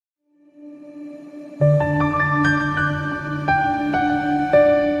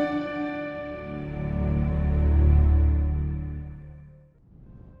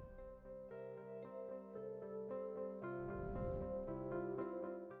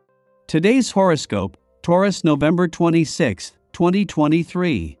Today's horoscope, Taurus November 26,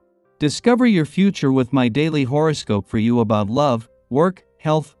 2023. Discover your future with my daily horoscope for you about love, work,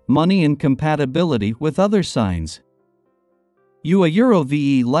 health, money and compatibility with other signs. You a Euro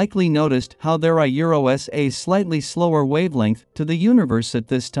VE likely noticed how there are Euro's a slightly slower wavelength to the universe at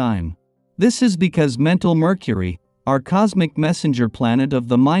this time. This is because mental Mercury, our cosmic messenger planet of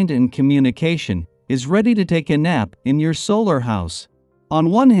the mind and communication, is ready to take a nap in your solar house.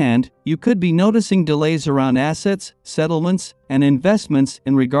 On one hand, you could be noticing delays around assets, settlements, and investments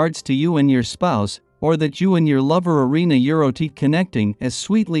in regards to you and your spouse, or that you and your lover arena Eurote connecting as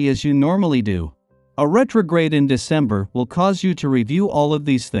sweetly as you normally do. A retrograde in December will cause you to review all of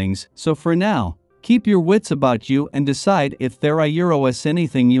these things, so for now, keep your wits about you and decide if there are Euros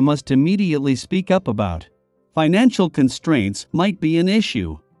anything you must immediately speak up about. Financial constraints might be an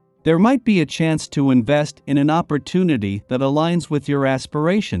issue. There might be a chance to invest in an opportunity that aligns with your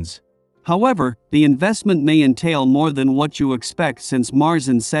aspirations. However, the investment may entail more than what you expect since Mars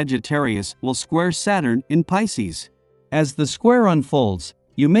in Sagittarius will square Saturn in Pisces. As the square unfolds,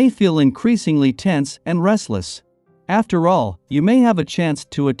 you may feel increasingly tense and restless. After all, you may have a chance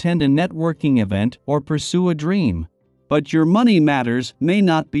to attend a networking event or pursue a dream. But your money matters may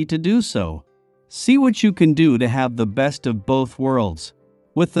not be to do so. See what you can do to have the best of both worlds.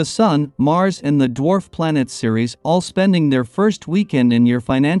 With the Sun, Mars and the Dwarf Planet series all spending their first weekend in your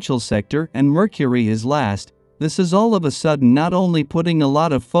financial sector and Mercury is last, this is all of a sudden not only putting a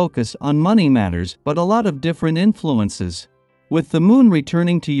lot of focus on money matters but a lot of different influences. With the Moon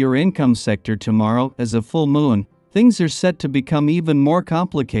returning to your income sector tomorrow as a full moon, things are set to become even more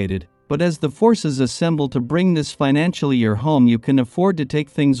complicated, but as the forces assemble to bring this financial year home you can afford to take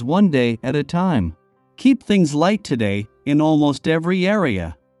things one day at a time. Keep things light today, in almost every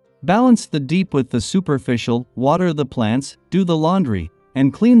area. Balance the deep with the superficial, water the plants, do the laundry,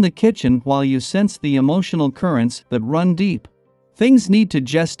 and clean the kitchen while you sense the emotional currents that run deep. Things need to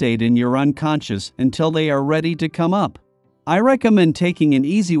gestate in your unconscious until they are ready to come up. I recommend taking an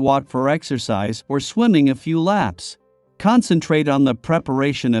easy walk for exercise or swimming a few laps. Concentrate on the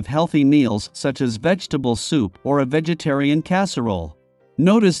preparation of healthy meals such as vegetable soup or a vegetarian casserole.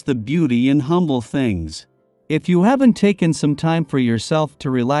 Notice the beauty in humble things. If you haven't taken some time for yourself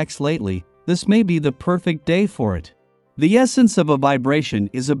to relax lately, this may be the perfect day for it. The essence of a vibration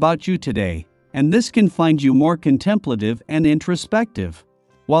is about you today, and this can find you more contemplative and introspective.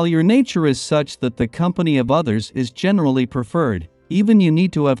 While your nature is such that the company of others is generally preferred, even you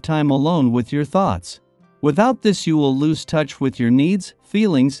need to have time alone with your thoughts. Without this you will lose touch with your needs,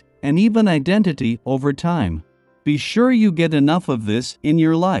 feelings, and even identity over time. Be sure you get enough of this in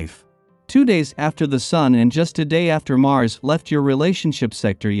your life. 2 days after the Sun and just a day after Mars left your relationship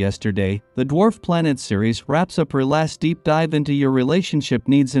sector yesterday, the Dwarf Planet series wraps up her last deep dive into your relationship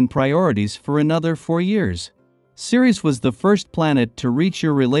needs and priorities for another 4 years. Ceres was the first planet to reach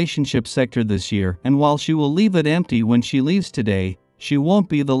your relationship sector this year, and while she will leave it empty when she leaves today, she won't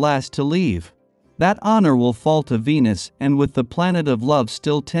be the last to leave. That honor will fall to Venus, and with the planet of love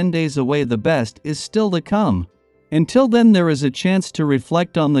still 10 days away, the best is still to come. Until then, there is a chance to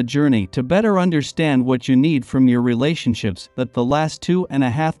reflect on the journey to better understand what you need from your relationships that the last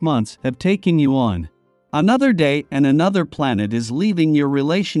 2.5 months have taken you on. Another day and another planet is leaving your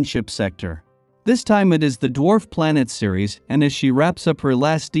relationship sector. This time it is the Dwarf Planet series, and as she wraps up her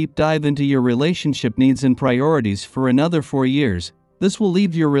last deep dive into your relationship needs and priorities for another 4 years, this will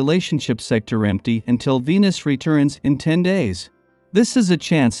leave your relationship sector empty until Venus returns in 10 days. This is a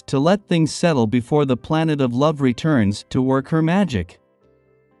chance to let things settle before the planet of love returns to work her magic.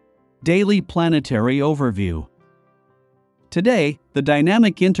 Daily Planetary Overview. Today, the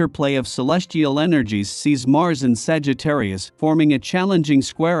dynamic interplay of celestial energies sees Mars in Sagittarius forming a challenging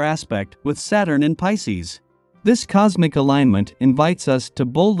square aspect with Saturn in Pisces. This cosmic alignment invites us to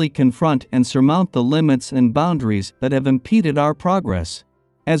boldly confront and surmount the limits and boundaries that have impeded our progress.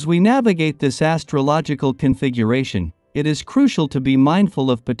 As we navigate this astrological configuration, it is crucial to be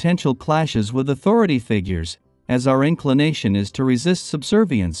mindful of potential clashes with authority figures, as our inclination is to resist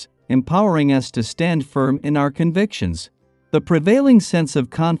subservience, empowering us to stand firm in our convictions. The prevailing sense of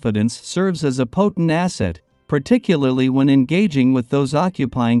confidence serves as a potent asset, particularly when engaging with those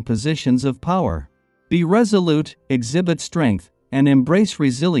occupying positions of power. Be resolute, exhibit strength, and embrace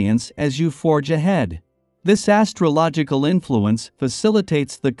resilience as you forge ahead. This astrological influence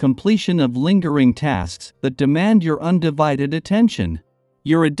facilitates the completion of lingering tasks that demand your undivided attention.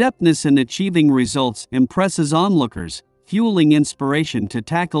 Your adeptness in achieving results impresses onlookers, fueling inspiration to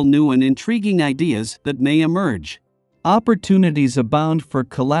tackle new and intriguing ideas that may emerge. Opportunities abound for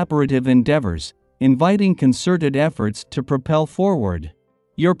collaborative endeavors, inviting concerted efforts to propel forward.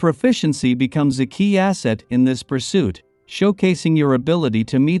 Your proficiency becomes a key asset in this pursuit, showcasing your ability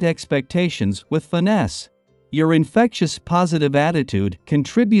to meet expectations with finesse. Your infectious positive attitude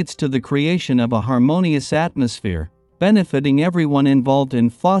contributes to the creation of a harmonious atmosphere, benefiting everyone involved in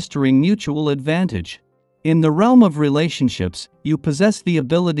fostering mutual advantage. In the realm of relationships, you possess the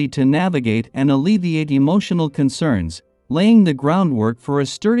ability to navigate and alleviate emotional concerns, laying the groundwork for a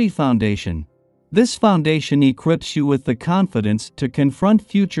sturdy foundation. This foundation equips you with the confidence to confront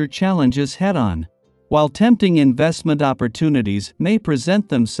future challenges head-on. While tempting investment opportunities may present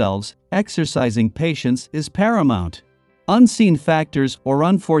themselves, exercising patience is paramount. Unseen factors or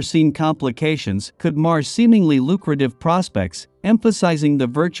unforeseen complications could mar seemingly lucrative prospects, emphasizing the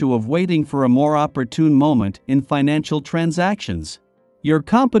virtue of waiting for a more opportune moment in financial transactions. Your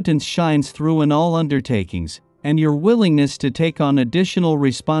competence shines through in all undertakings, and your willingness to take on additional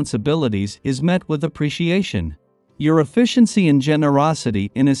responsibilities is met with appreciation. Your efficiency and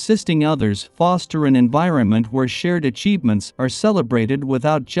generosity in assisting others foster an environment where shared achievements are celebrated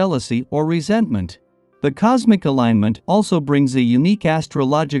without jealousy or resentment. The cosmic alignment also brings a unique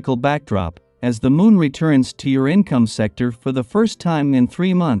astrological backdrop, as the moon returns to your income sector for the first time in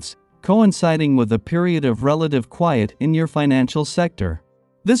 3 months, coinciding with a period of relative quiet in your financial sector.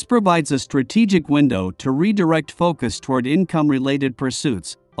 This provides a strategic window to redirect focus toward income-related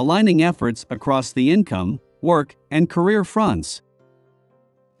pursuits, aligning efforts across the income, work, and career fronts.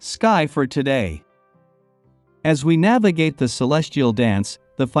 Sky for today. As we navigate the celestial dance,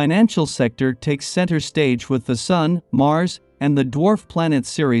 the financial sector takes center stage with the Sun, Mars, and the dwarf planet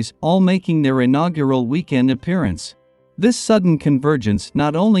Ceres all making their inaugural weekend appearance. This sudden convergence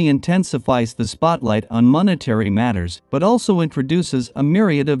not only intensifies the spotlight on monetary matters but also introduces a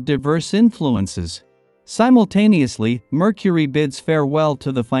myriad of diverse influences. Simultaneously, Mercury bids farewell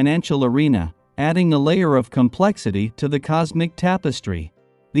to the financial arena, adding a layer of complexity to the cosmic tapestry.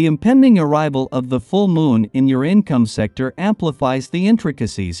 The impending arrival of the full moon in your income sector amplifies the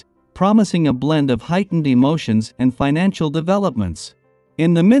intricacies, promising a blend of heightened emotions and financial developments.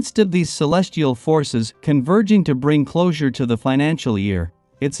 In the midst of these celestial forces converging to bring closure to the financial year,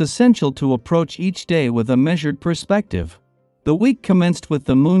 it's essential to approach each day with a measured perspective. The week commenced with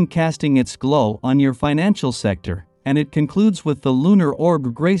the moon casting its glow on your financial sector, and it concludes with the lunar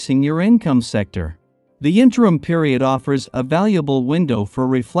orb gracing your income sector. The interim period offers a valuable window for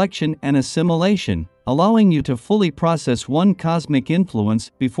reflection and assimilation, allowing you to fully process one cosmic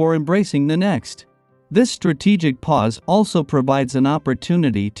influence before embracing the next. This strategic pause also provides an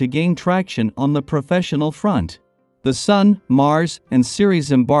opportunity to gain traction on the professional front. The Sun, Mars, and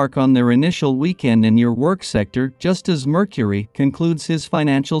Ceres embark on their initial weekend in your work sector just as Mercury concludes his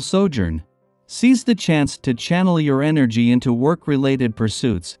financial sojourn. Seize the chance to channel your energy into work-related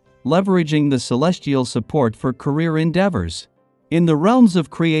pursuits, leveraging the celestial support for career endeavors. In the realms of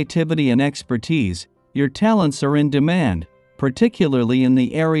creativity and expertise, your talents are in demand, particularly in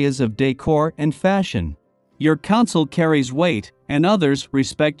the areas of decor and fashion. Your counsel carries weight, and others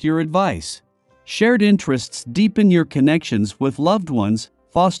respect your advice. Shared interests deepen your connections with loved ones,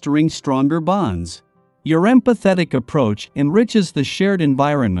 fostering stronger bonds. Your empathetic approach enriches the shared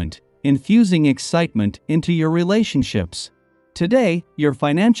environment, infusing excitement into your relationships. Today, your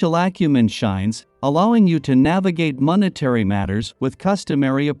financial acumen shines, allowing you to navigate monetary matters with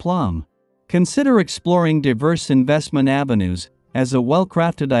customary aplomb. Consider exploring diverse investment avenues, as a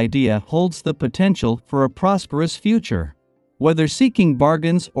well-crafted idea holds the potential for a prosperous future. Whether seeking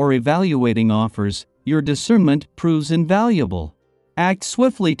bargains or evaluating offers, your discernment proves invaluable. Act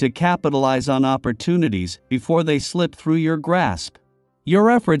swiftly to capitalize on opportunities before they slip through your grasp.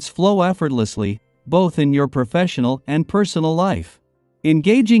 Your efforts flow effortlessly, both in your professional and personal life.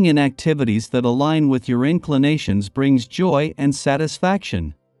 Engaging in activities that align with your inclinations brings joy and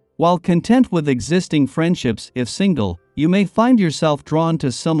satisfaction. While content with existing friendships if single, you may find yourself drawn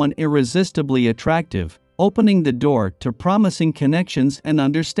to someone irresistibly attractive, opening the door to promising connections and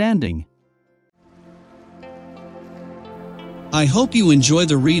understanding. I hope you enjoy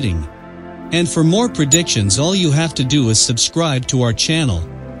the reading. And for more predictions, all you have to do is subscribe to our channel,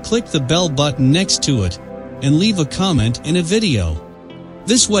 click the bell button next to it, and leave a comment in a video.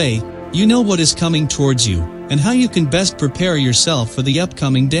 This way, you know what is coming towards you and how you can best prepare yourself for the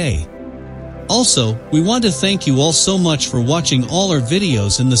upcoming day. Also, we want to thank you all so much for watching all our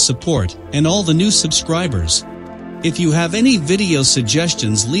videos and the support, and all the new subscribers. If you have any video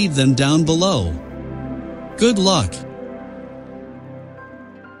suggestions, leave them down below. Good luck!